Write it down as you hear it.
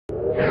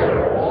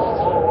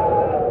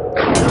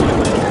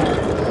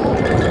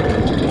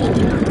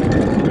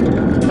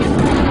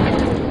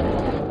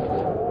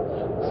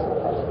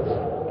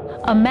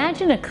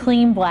Imagine a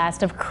clean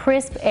blast of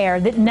crisp air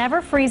that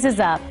never freezes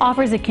up,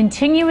 offers a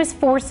continuous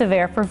force of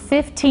air for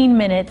 15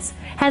 minutes,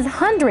 has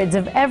hundreds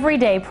of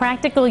everyday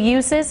practical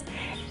uses,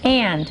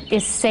 and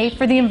is safe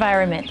for the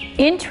environment.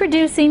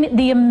 Introducing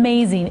the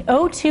amazing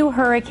O2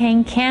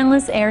 Hurricane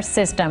Canless Air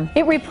System.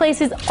 It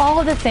replaces all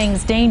of the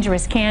things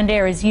dangerous canned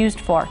air is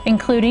used for,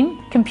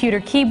 including computer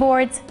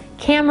keyboards,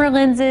 camera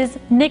lenses,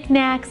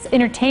 knickknacks,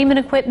 entertainment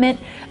equipment,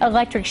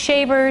 electric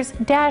shavers,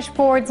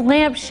 dashboards,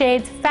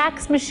 lampshades,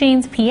 fax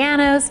machines,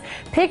 pianos,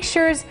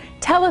 pictures,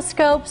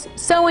 telescopes,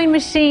 sewing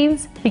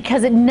machines.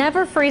 Because it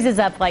never freezes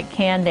up like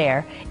canned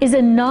air, is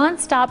a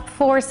non-stop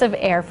force of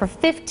air for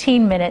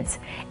 15 minutes,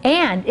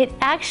 and it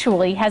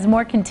actually has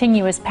more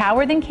continuous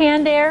power than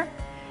canned air.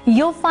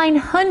 You'll find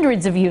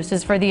hundreds of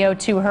uses for the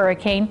O2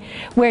 Hurricane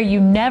where you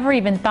never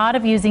even thought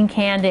of using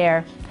canned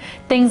air.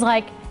 Things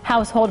like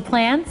household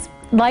plants,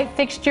 light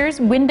fixtures,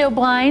 window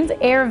blinds,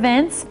 air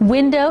vents,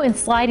 window and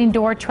sliding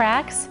door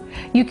tracks.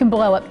 You can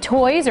blow up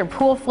toys or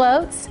pool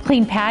floats,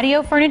 clean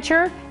patio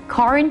furniture,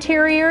 car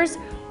interiors,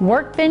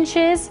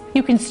 workbenches.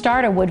 You can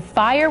start a wood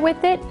fire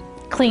with it,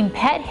 clean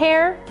pet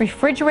hair,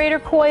 refrigerator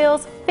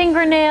coils,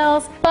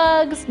 fingernails,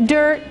 bugs,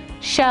 dirt,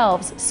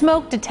 shelves,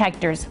 smoke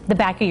detectors, the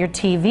back of your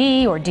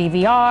TV or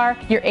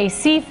DVR, your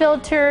AC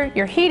filter,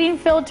 your heating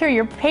filter,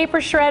 your paper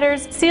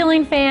shredders,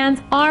 ceiling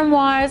fans,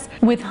 armoires.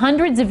 With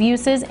hundreds of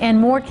uses and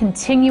more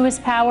continuous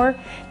power,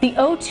 the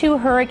O2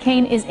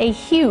 Hurricane is a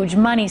huge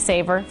money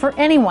saver for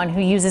anyone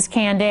who uses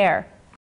canned air.